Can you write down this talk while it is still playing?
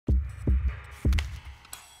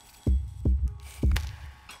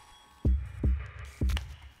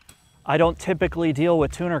I don't typically deal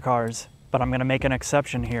with tuner cars, but I'm going to make an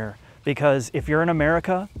exception here because if you're in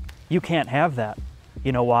America, you can't have that.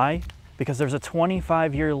 You know why? Because there's a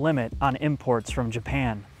 25-year limit on imports from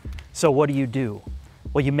Japan. So what do?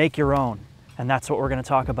 Well, you make your own, and that's what we're going to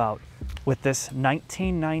talk about with this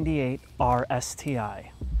 1998 RSTI.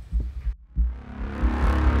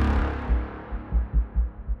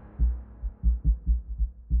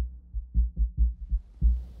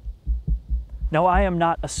 Now, I am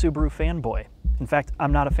not a Subaru fanboy. In fact,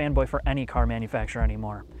 I'm not a fanboy for any car manufacturer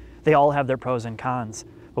anymore. They all have their pros and cons,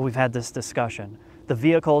 but we've had this discussion. The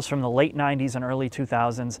vehicles from the late 90s and early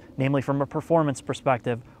 2000s, namely from a performance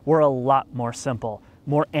perspective, were a lot more simple,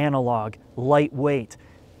 more analog, lightweight.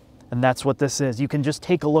 And that's what this is. You can just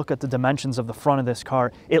take a look at the dimensions of the front of this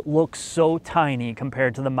car. It looks so tiny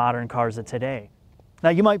compared to the modern cars of today.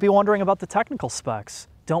 Now, you might be wondering about the technical specs.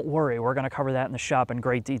 Don't worry, we're going to cover that in the shop in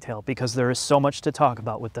great detail because there is so much to talk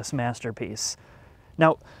about with this masterpiece.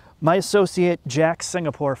 Now, my associate, Jack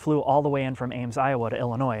Singapore, flew all the way in from Ames, Iowa to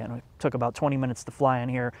Illinois, and it took about 20 minutes to fly in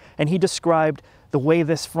here, and he described the way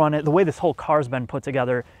this whole car's been put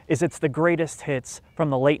together is it's the greatest hits from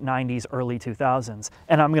the late 90s, early 2000s,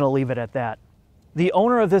 and I'm going to leave it at that. The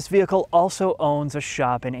owner of this vehicle also owns a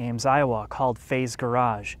shop in Ames, Iowa called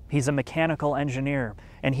PhaseGarage. He's a mechanical engineer,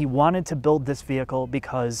 and he wanted to build this vehicle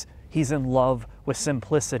because he's in love with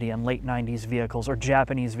simplicity in late 90s vehicles or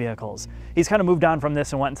Japanese vehicles. He's kind of moved on from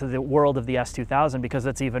this and went into the world of the S2000 because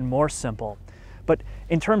it's even more simple. But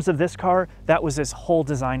in terms of this car, that was his whole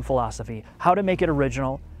design philosophy. How to make it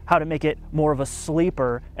original, how to make it more of a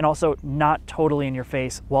sleeper, and also not totally in your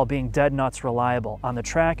face while being dead nuts reliable on the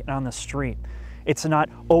track and on the street. It's not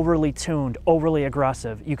overly tuned, overly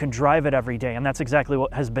aggressive. You can drive it every day, and that's exactly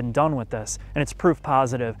what has been done with this. And it's proof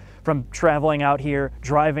positive from traveling out here,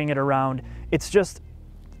 driving it around. It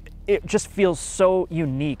just feels so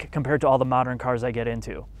unique compared to all the modern cars I get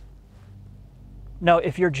into. Now,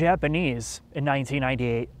 if you're Japanese in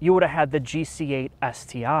 1998, you would have had the GC8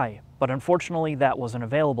 STI, but unfortunately that wasn't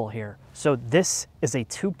available here. So this is a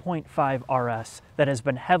 2.5 RS that has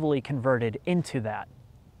been heavily converted into that.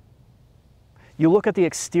 You look at the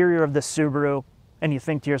exterior of the Subaru and you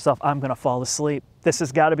think to yourself, I'm gonna fall asleep. This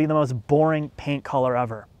has gotta be the most boring paint color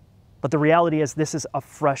ever. But the reality is this is a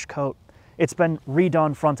fresh coat. It's been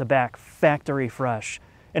redone front to back, factory fresh.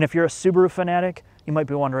 And if you're a Subaru fanatic, you might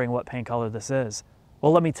be wondering what paint color this is.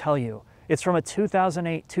 Well, let me tell you, it's from a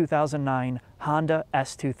 2008-2009 Honda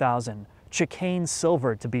S2000, chicane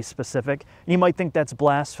silver to be specific. And you might think that's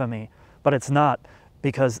blasphemy, but it's not,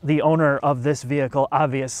 because the owner of this vehicle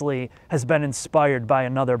obviously has been inspired by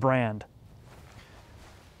another brand.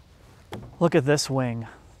 Look at this wing.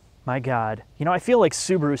 My God. You know, I feel like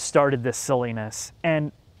Subaru started this silliness,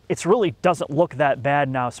 and it really doesn't look that bad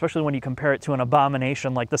now, especially when you compare it to an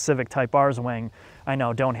abomination like the Civic Type R's wing. I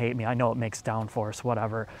know, don't hate me. I know it makes downforce,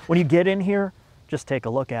 whatever. When you get in here, just take a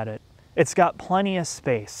look at it. It's got plenty of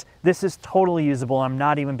space. This is totally usable. I'm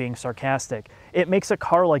not even being sarcastic. It makes a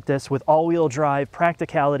car like this with all-wheel drive,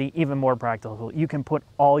 practicality, even more practical. You can put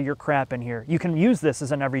all your crap in here. You can use this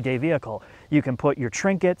as an everyday vehicle. You can put your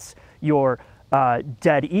trinkets, your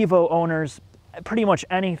dead Evo owners, pretty much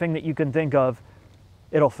anything that you can think of,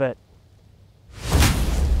 it'll fit.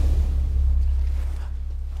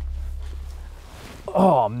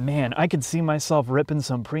 Oh man, I could see myself ripping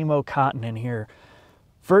some Primo cotton in here.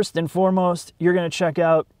 First and foremost, you're gonna check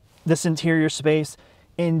out this interior space,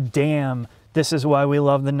 and damn, this is why we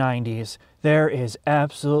love the 90s. There is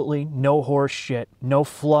absolutely no horse shit, no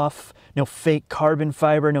fluff, no fake carbon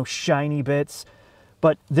fiber, no shiny bits.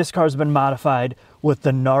 But this car's been modified with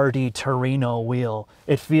the Nardi Torino wheel.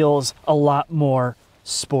 It feels a lot more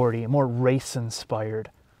sporty, more race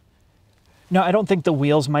inspired. Now, I don't think the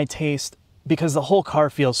wheels my taste because the whole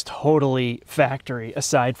car feels totally factory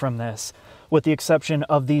aside from this, with the exception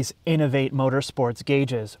of these Innovate Motorsports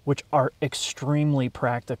gauges, which are extremely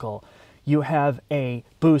practical. You have a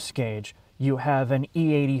boost gauge, you have an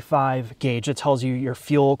E85 gauge that tells you your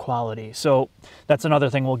fuel quality. So that's another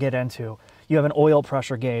thing we'll get into. You have an oil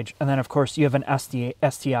pressure gauge, and then of course you have an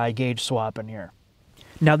STI gauge swap in here.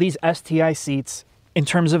 Now these STI seats, in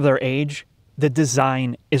terms of their age, the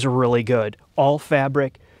design is really good. All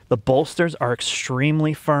fabric. The bolsters are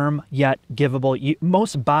extremely firm, yet givable.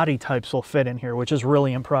 Most body types will fit in here, which is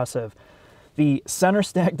really impressive. The center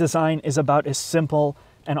stack design is about as simple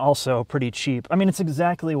and also pretty cheap. I mean, it's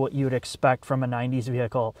exactly what you'd expect from a 90s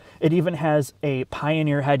vehicle. It even has a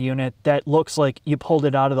Pioneer head unit that looks like you pulled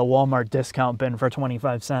it out of the Walmart discount bin for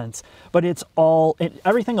 25 cents. But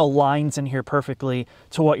everything aligns in here perfectly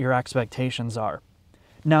to what your expectations are.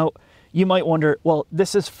 Now, you might wonder, well,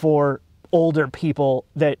 this is for older people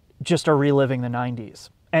that just are reliving the 90s.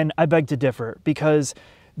 And I beg to differ, because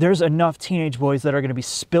there's enough teenage boys that are going to be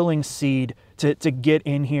spilling seed to get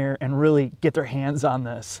in here and really get their hands on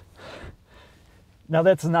this. Now,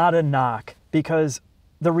 that's not a knock, because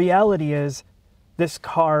the reality is this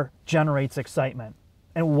car generates excitement.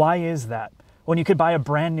 And why is that? When you could buy a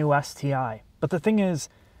brand new STI. But the thing is,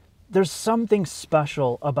 there's something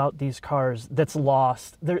special about these cars that's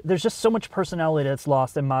lost. There's just so much personality that's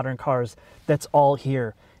lost in modern cars that's all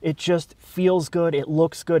here. It just feels good, it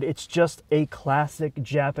looks good, it's just a classic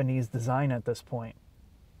Japanese design at this point.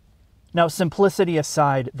 Now, simplicity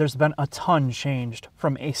aside, there's been a ton changed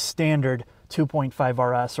from a standard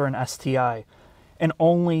 2.5 RS or an STI, and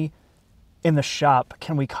only in the shop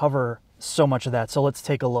can we cover so much of that, so let's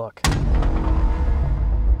take a look.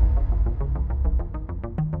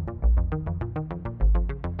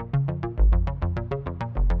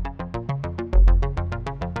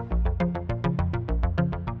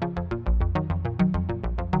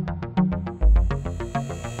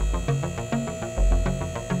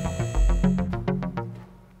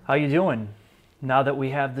 How you doing? Now that we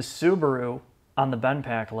have the Subaru on the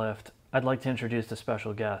Benpack lift, I'd like to introduce a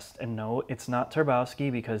special guest. And no, it's not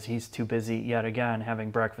Turbowski, because he's too busy yet again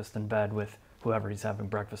having breakfast in bed with whoever he's having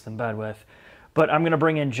breakfast in bed with. But I'm going to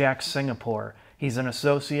bring in Jack Singapore. He's an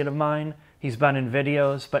associate of mine. He's been in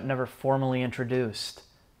videos, but never formally introduced.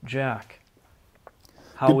 Jack,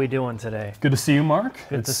 how are we doing today? Good to see you, Mark.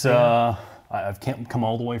 Good to see you. I've come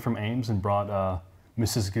all the way from Ames and brought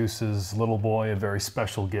Mrs. Goose's little boy a very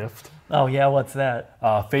special gift. Oh yeah, what's that?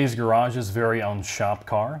 PhaseGarage's very own shop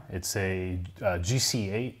car. It's a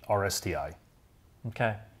GC8 RSTI.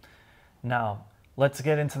 Okay. Now, let's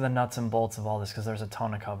get into the nuts and bolts of all this, because there's a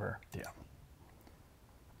ton to cover. Yeah.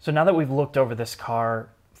 So now that we've looked over this car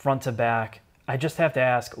front to back, I just have to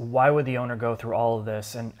ask, why would the owner go through all of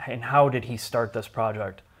this, and how did he start this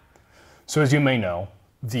project? So as you may know,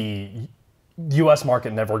 the U.S.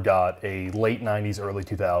 market never got a late 90s, early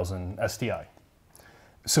 2000 STI.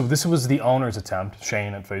 So this was the owner's attempt,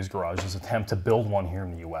 Shane at PhaseGarage's attempt to build one here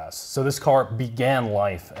in the U.S. So this car began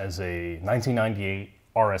life as a 1998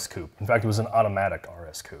 RS Coupe. In fact, it was an automatic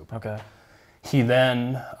RS Coupe. Okay. He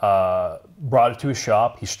then brought it to his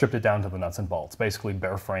shop. He stripped it down to the nuts and bolts, basically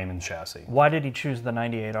bare frame and chassis. Why did he choose the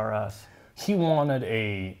 98 RS? He wanted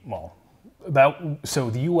a,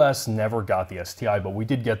 so the U.S. never got the STI, but we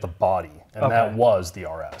did get the body, and that was the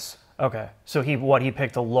RS. Okay, so he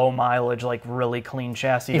picked a low mileage, like really clean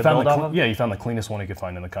chassis to build off of? Yeah, he found the cleanest one he could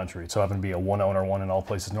find in the country. It so happened to be a one-owner one in all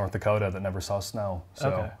places North Dakota that never saw snow.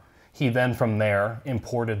 So he then, from there,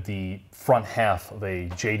 imported the front half of a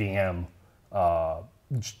JDM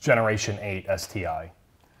Generation 8 STI.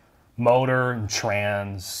 Motor and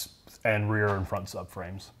trans and rear and front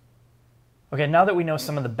subframes. Okay, now that we know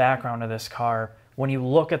some of the background of this car, when you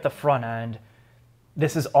look at the front end,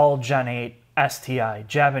 this is all Gen 8 STI,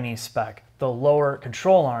 Japanese spec. The lower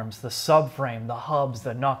control arms, the subframe, the hubs,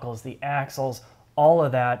 the knuckles, the axles, all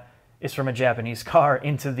of that is from a Japanese car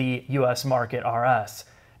into the US market RS.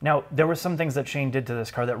 Now, there were some things that Shane did to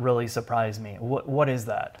this car that really surprised me. What is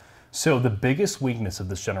that? So the biggest weakness of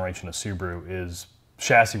this generation of Subaru is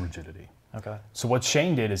chassis rigidity. Okay. So what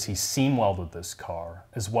Shane did is he seam welded this car,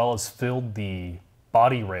 as well as filled the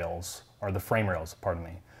body rails, or the frame rails, pardon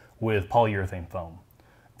me, with polyurethane foam.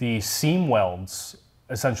 The seam welds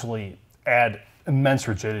essentially add immense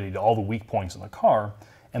rigidity to all the weak points in the car,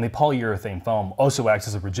 and the polyurethane foam also acts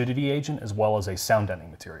as a rigidity agent as well as a sound deadening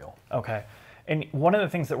material. Okay. And one of the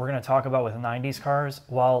things that we're going to talk about with 90s cars,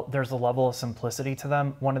 while there's a level of simplicity to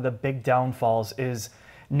them, one of the big downfalls is,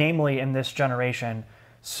 namely in this generation,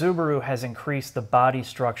 Subaru has increased the body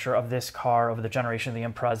structure of this car over the generation of the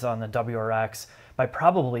Impreza and the WRX by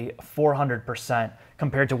probably 400%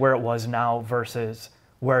 compared to where it was now versus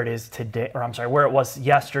where it is today, or I'm sorry, where it was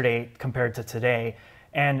yesterday compared to today.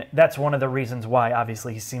 And that's one of the reasons why,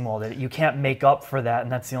 obviously, he seam welded it. You can't make up for that,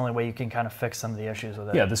 and that's the only way you can kind of fix some of the issues with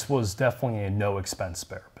it. Yeah, this was definitely a no expense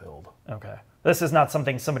spare build. Okay. This is not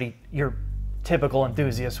something your typical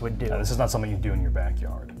enthusiast would do. Yeah, this is not something you do in your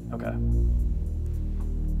backyard. Okay.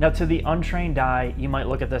 Now, to the untrained eye, you might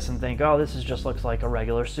look at this and think, oh, this just looks like a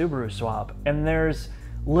regular Subaru swap. And there's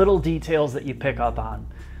little details that you pick up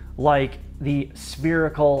on, like the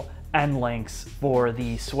spherical end links for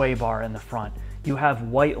the sway bar in the front. You have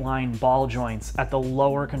white line ball joints at the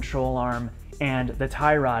lower control arm and the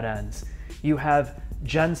tie rod ends. You have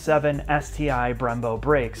Gen 7 STI Brembo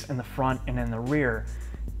brakes in the front and in the rear.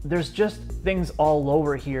 There's just things all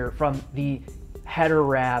over here, from the header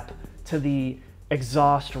wrap to the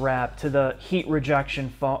exhaust wrap to the heat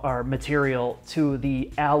rejection material to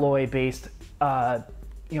the alloy-based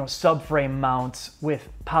subframe mounts with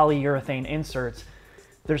polyurethane inserts.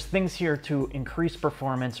 There's things here to increase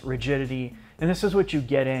performance, rigidity, and this is what you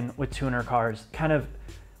get in with tuner cars. Kind of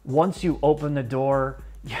once you open the door,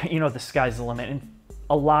 the sky's the limit, and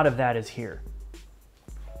a lot of that is here.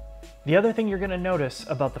 The other thing you're going to notice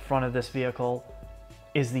about the front of this vehicle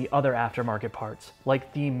is the other aftermarket parts,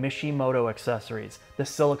 like the Mishimoto accessories, the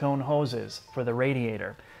silicone hoses for the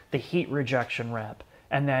radiator, the heat rejection wrap,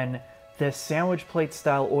 and then this sandwich plate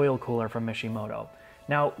style oil cooler from Mishimoto.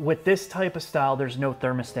 Now, with this type of style, there's no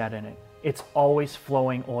thermostat in it. It's always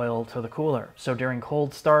flowing oil to the cooler. So during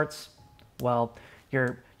cold starts, well,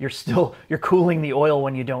 you're cooling the oil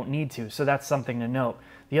when you don't need to. So that's something to note.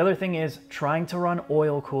 The other thing is trying to run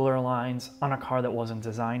oil cooler lines on a car that wasn't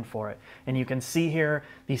designed for it. And you can see here,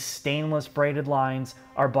 these stainless braided lines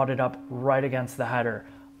are butted up right against the header,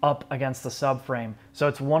 up against the subframe. So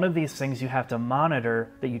it's one of these things you have to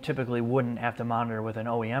monitor that you typically wouldn't have to monitor with an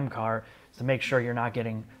OEM car, to make sure you're not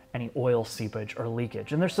getting any oil seepage or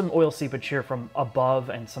leakage. And there's some oil seepage here from above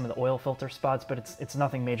and some of the oil filter spots, but it's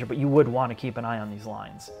nothing major, but you would want to keep an eye on these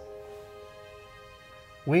lines.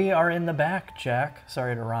 We are in the back, Jack.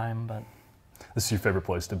 Sorry to rhyme, but... This is your favorite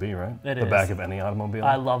place to be, right? It the is. back of any automobile?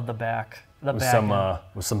 I love the back. With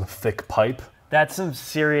some thick pipe? That's some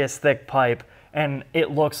serious thick pipe, and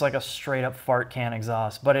it looks like a straight up fart can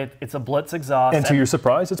exhaust, but it's a Blitz exhaust. And to your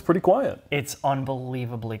surprise, it's pretty quiet. It's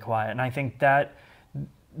unbelievably quiet, and I think that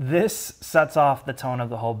this sets off the tone of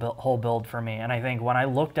the whole build for me. And I think when I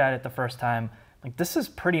looked at it the first time, like, this is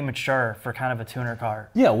pretty mature for kind of a tuner car.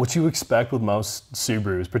 Yeah, what you expect with most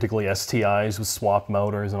Subarus, particularly STIs with swapped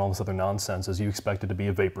motors and all this other nonsense, is you expect it to be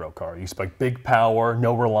a vaporo car. You expect big power,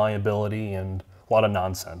 no reliability, and a lot of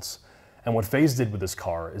nonsense. And what Phase did with this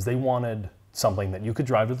car is they wanted something that you could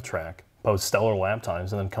drive to the track, post stellar lap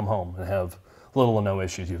times, and then come home and have little or no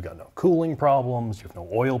issues. You've got no cooling problems, you have no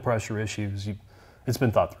oil pressure issues. It's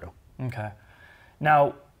been thought through. Okay.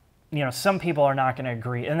 Now, some people are not going to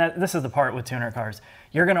agree, and this is the part with tuner cars.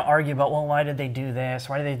 You're going to argue about, well, why did they do this?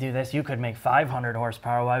 Why did they do this? You could make 500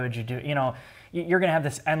 horsepower. Why would you do, you're going to have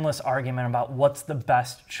this endless argument about what's the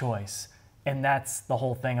best choice. And that's the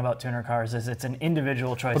whole thing about tuner cars, is it's an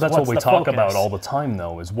individual choice. But that's what we talk about all the time,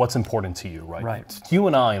 though, is what's important to you, right? Right. You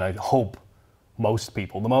and I hope most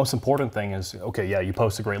people, the most important thing is, okay, yeah, you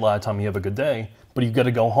post a great lap time, you have a good day, but you've got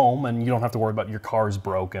to go home and you don't have to worry about your car's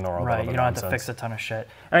broken or all that other you don't nonsense. have to fix a ton of shit.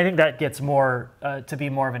 And I think that gets more to be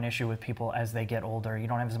more of an issue with people as they get older. You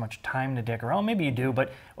don't have as much time to dick around. Maybe you do,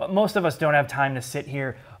 but most of us don't have time to sit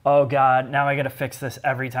here, oh God, now I got to fix this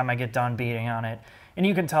every time I get done beating on it. And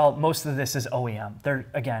you can tell most of this is OEM.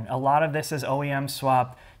 Again, a lot of this is OEM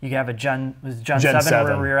swap. You have a Gen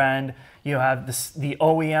 7 rear end. You have the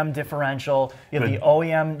OEM differential. You have the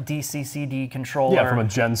OEM DCCD controller. Yeah, from a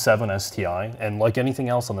Gen 7 STI. And like anything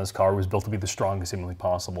else on this car, it was built to be the strongest humanly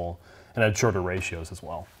possible and had shorter ratios as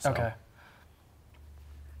well. So. Okay.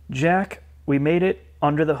 Jack, we made it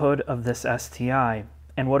under the hood of this STI.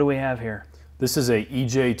 And what do we have here? This is a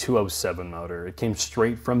EJ207 motor. It came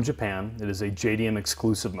straight from Japan. It is a JDM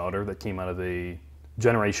exclusive motor that came out of the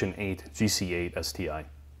Generation 8 GC8 STI.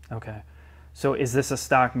 Okay. So is this a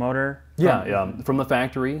stock motor? Yeah, from the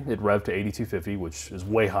factory, it revved to 8250, which is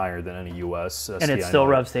way higher than any US STI And it still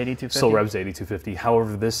motor. revs to 8250? Still revs to 8250.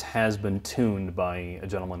 However, this has been tuned by a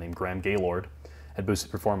gentleman named Graham Gaylord at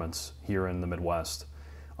Boosted Performance here in the Midwest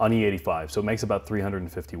on E85. So it makes about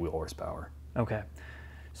 350 wheel horsepower. Okay.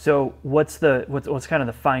 So what's kind of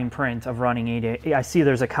the fine print of running 88? I see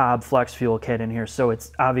there's a Cobb flex fuel kit in here, so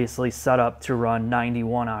it's obviously set up to run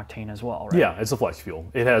 91 octane as well, right? Yeah, it's a flex fuel.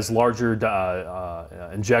 It has larger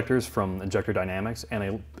injectors from Injector Dynamics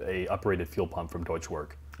and a uprated fuel pump from Deutsche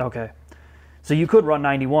Werk. Okay. So you could run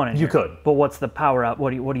 91 in here. You could. But what's the power out?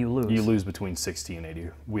 What do you lose? You lose between 60 and 80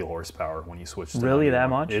 wheel horsepower when you switch to Really 91. that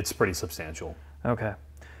much? It's pretty substantial. Okay.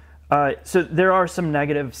 So there are some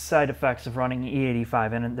negative side effects of running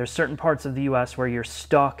E85, and there's certain parts of the U.S. where you're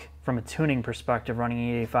stuck from a tuning perspective running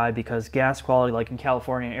E85 because gas quality, like in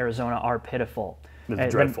California and Arizona, are pitiful.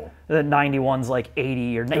 It's dreadful. The 91's like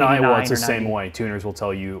 80 or 89 In Iowa, it's the or 90. same way. Tuners will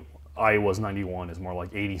tell you Iowa's 91 is more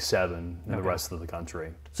like 87 in the rest of the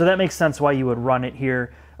country. So that makes sense why you would run it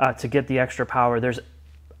here to get the extra power. There's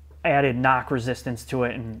added knock resistance to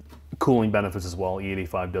it, and cooling benefits as well.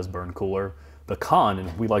 E85 does burn cooler. The con,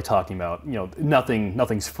 and we like talking about,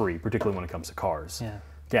 nothing's free, particularly when it comes to cars. Yeah.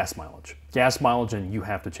 Gas mileage. Gas mileage, and you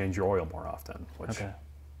have to change your oil more often. Okay.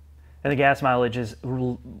 And the gas mileage is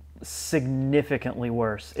significantly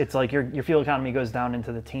worse. It's like your fuel economy goes down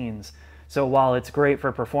into the teens. So while it's great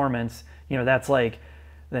for performance, that's like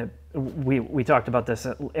that we talked about this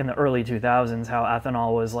in the early 2000s, how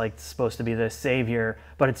ethanol was like supposed to be this savior,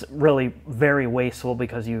 but it's really very wasteful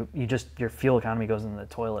because your fuel economy goes in the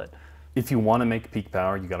toilet. If you want to make peak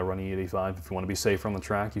power, you got to run E85. If you want to be safer on the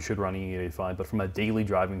track, you should run E85. But from a daily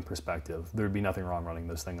driving perspective, there'd be nothing wrong running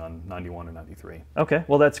this thing on 91 or 93. Okay,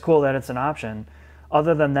 well that's cool that it's an option.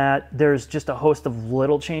 Other than that, there's just a host of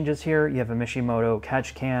little changes here. You have a Mishimoto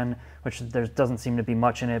catch can, which there doesn't seem to be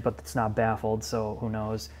much in it, but it's not baffled, so who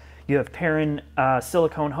knows. You have Perrin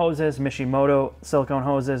silicone hoses, Mishimoto silicone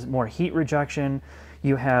hoses, more heat rejection.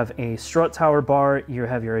 You have a strut tower bar. You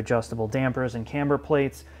have your adjustable dampers and camber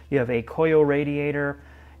plates. You have a Koyo radiator,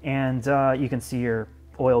 and you can see your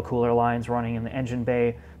oil cooler lines running in the engine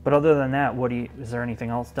bay. But other than that, is there anything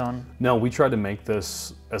else done? No, we tried to make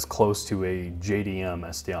this as close to a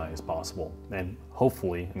JDM STI as possible. And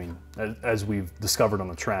hopefully, I mean, as we've discovered on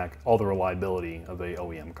the track, all the reliability of a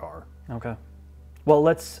OEM car. Okay. Well,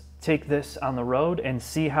 let's take this on the road and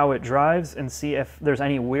see how it drives and see if there's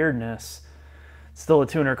any weirdness. It's still a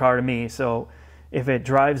tuner car to me, so if it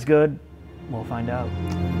drives good, we'll find out.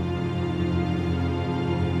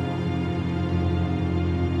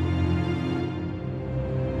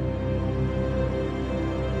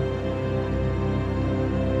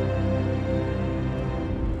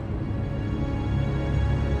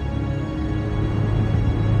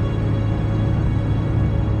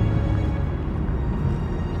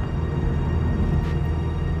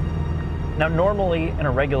 Now, normally in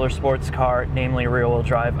a regular sports car, namely rear-wheel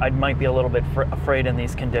drive, I might be a little bit afraid in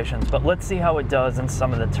these conditions, but let's see how it does in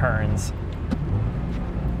some of the turns.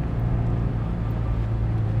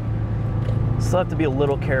 Still have to be a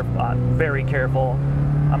little careful, very careful.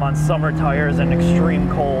 I'm on summer tires and extreme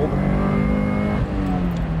cold.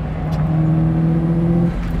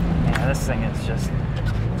 Yeah, this thing is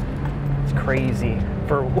it's crazy.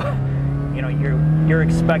 For, you know, you're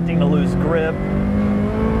expecting to lose grip.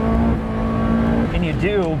 And you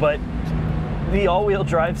do, but the all-wheel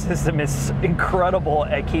drive system is incredible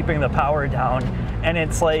at keeping the power down. And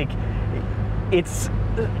it's like,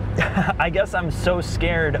 I guess I'm so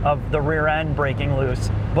scared of the rear end breaking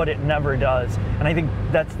loose, but it never does. And I think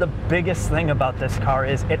that's the biggest thing about this car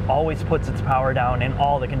is it always puts its power down in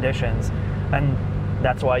all the conditions. And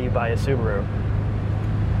that's why you buy a Subaru.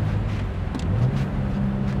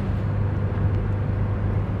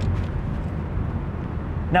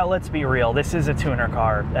 Now let's be real, this is a tuner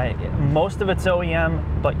car. Most of it's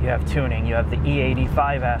OEM, but you have tuning. You have the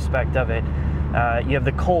E85 aspect of it. You have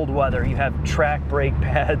the cold weather, you have track brake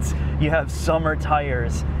pads, you have summer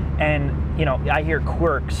tires. And you know, I hear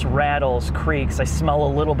quirks, rattles, creaks, I smell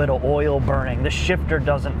a little bit of oil burning. The shifter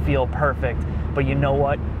doesn't feel perfect, but you know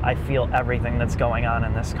what? I feel everything that's going on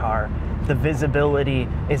in this car. The visibility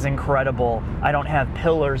is incredible. I don't have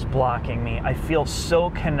pillars blocking me. I feel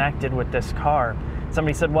so connected with this car.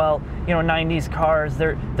 Somebody said, well, you know, 90s cars,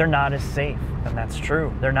 they're not as safe. And that's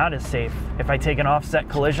true. They're not as safe. If I take an offset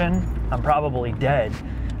collision, I'm probably dead.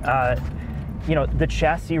 You know, the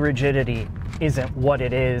chassis rigidity isn't what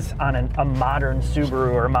it is on a modern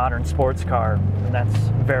Subaru or a modern sports car. And that's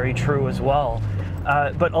very true as well.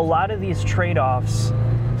 But a lot of these trade-offs,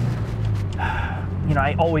 you know,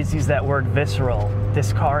 I always use that word visceral.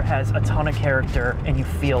 This car has a ton of character and you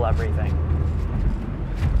feel everything.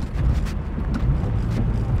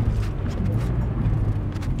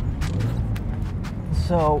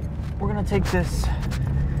 So we're gonna take this,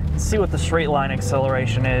 see what the straight line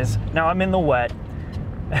acceleration is. Now I'm in the wet,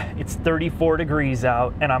 it's 34 degrees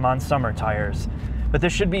out and I'm on summer tires. But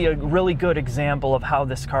this should be a really good example of how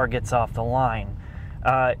this car gets off the line.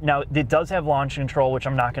 Now it does have launch control, which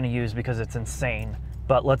I'm not gonna use because it's insane.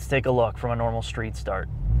 But let's take a look from a normal street start.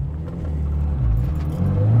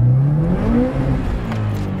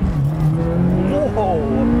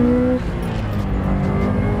 Whoa!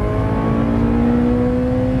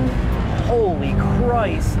 Holy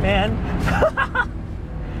Christ, man.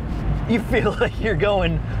 You feel like you're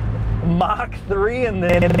going Mach 3 and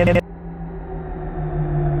then...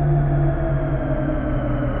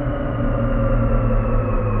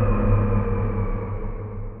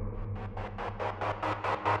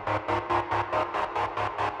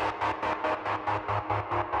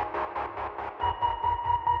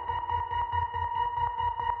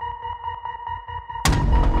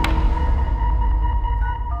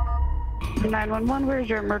 Where's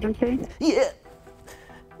your emergency? Yeah.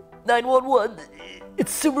 911.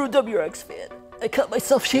 It's Subaru WRX fan. I cut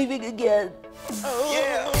myself shaving again. Oh.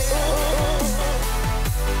 Yeah.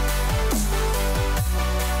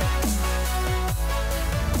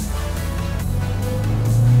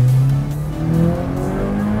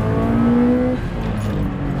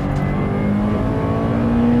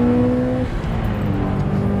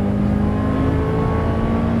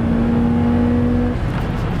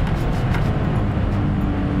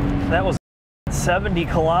 70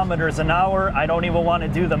 kilometers an hour. I don't even want to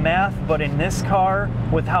do the math, but in this car,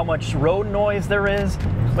 with how much road noise there is,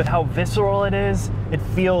 with how visceral it is, it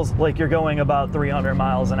feels like you're going about 300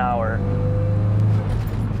 miles an hour.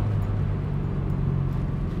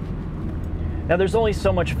 Now there's only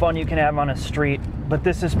so much fun you can have on a street, but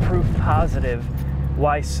this is proof positive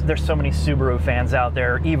why there's so many Subaru fans out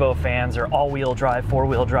there, Evo fans, or all-wheel drive,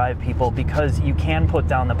 four-wheel drive people, because you can put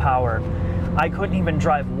down the power. I couldn't even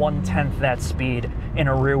drive 1/10 that speed in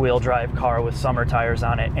a rear-wheel drive car with summer tires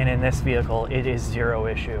on it, and in this vehicle, it is zero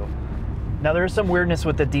issue. Now there's some weirdness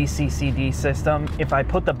with the DCCD system. If I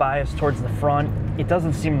put the bias towards the front, it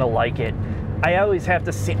doesn't seem to like it. I always have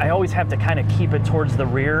to kind of keep it towards the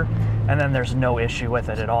rear, and then there's no issue with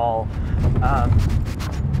it at all.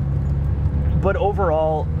 But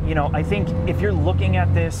overall, you know, I think if you're looking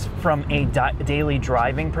at this from a daily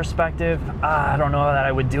driving perspective, I don't know that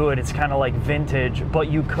I would do it. It's kind of like vintage, but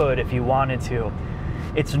you could if you wanted to.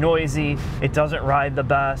 It's noisy, it doesn't ride the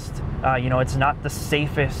best, you know, it's not the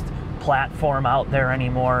safest platform out there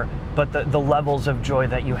anymore, but the levels of joy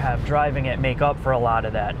that you have driving it make up for a lot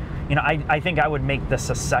of that. You know, I think I would make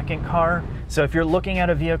this a second car. So if you're looking at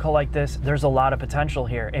a vehicle like this, there's a lot of potential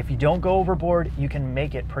here. If you don't go overboard, you can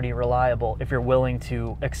make it pretty reliable if you're willing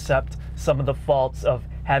to accept some of the faults of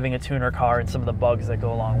having a tuner car and some of the bugs that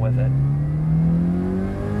go along with it.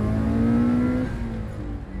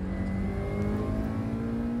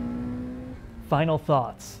 Final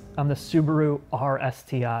thoughts on the Subaru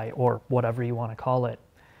RSTI, or whatever you want to call it.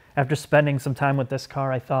 After spending some time with this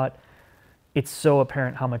car, I thought, it's so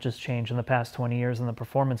apparent how much has changed in the past 20 years in the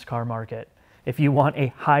performance car market. If you want a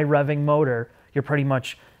high revving motor, you pretty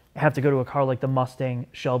much have to go to a car like the Mustang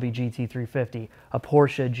Shelby GT350, a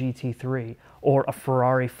Porsche GT3, or a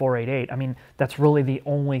Ferrari 488. I mean, that's really the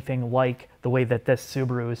only thing like the way that this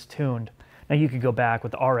Subaru is tuned. Now you could go back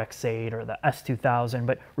with the RX-8 or the S2000,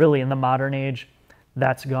 but really in the modern age,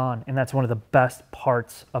 that's gone. And that's one of the best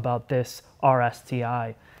parts about this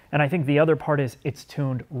RSTI. And I think the other part is it's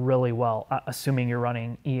tuned really well, assuming you're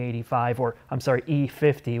running E85 or, I'm sorry,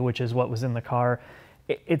 E50, which is what was in the car.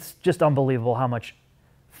 It's just unbelievable how much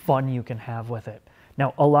fun you can have with it.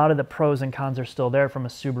 Now, a lot of the pros and cons are still there from a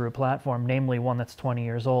Subaru platform, namely one that's 20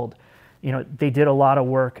 years old. You know, they did a lot of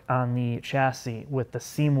work on the chassis with the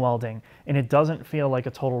seam welding, and it doesn't feel like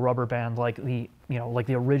a total rubber band like the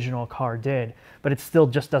original car did, but it still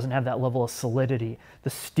just doesn't have that level of solidity.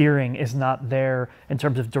 The steering is not there in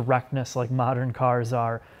terms of directness like modern cars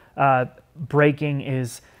are. Braking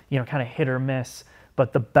is, you know, kind of hit or miss,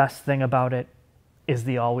 but the best thing about it is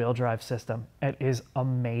the all-wheel drive system. It is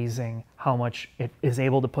amazing how much it is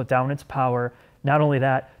able to put down its power. Not only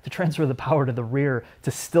that, to transfer the power to the rear, to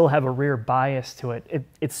still have a rear bias to it.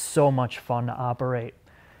 It's so much fun to operate.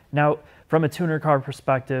 Now, from a tuner car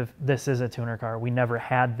perspective, this is a tuner car. We never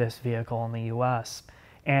had this vehicle in the US.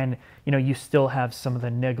 And, you know, you still have some of the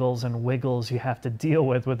niggles and wiggles you have to deal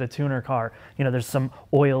with a tuner car. You know, there's some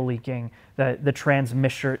oil leaking. The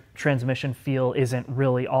transmission feel isn't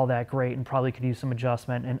really all that great and probably could use some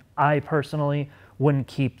adjustment. And I personally wouldn't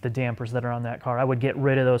keep the dampers that are on that car. I would get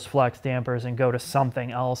rid of those flex dampers and go to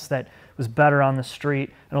something else that was better on the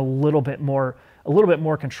street and a little bit more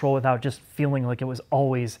control without just feeling like it was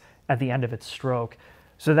always at the end of its stroke.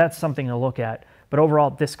 So that's something to look at. But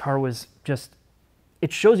overall, this car was just,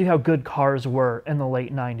 it shows you how good cars were in the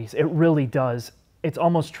late 90s. It really does. It's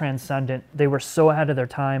almost transcendent. They were so ahead of their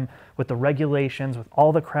time with the regulations, with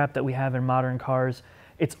all the crap that we have in modern cars.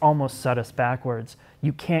 It's almost set us backwards.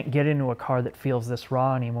 You can't get into a car that feels this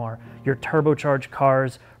raw anymore. Your turbocharged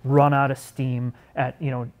cars run out of steam at,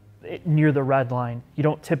 you know, near the red line. You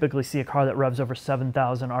don't typically see a car that revs over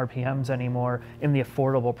 7,000 RPMs anymore in the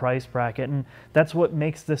affordable price bracket. And that's what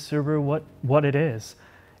makes this Subaru what it is.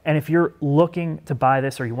 And if you're looking to buy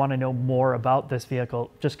this or you want to know more about this vehicle,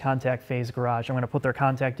 just contact PhaseGarage. I'm going to put their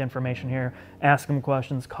contact information here. Ask them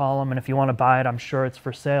questions, call them, and if you want to buy it, I'm sure it's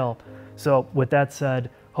for sale. So with that said,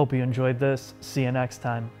 hope you enjoyed this. See you next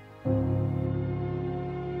time.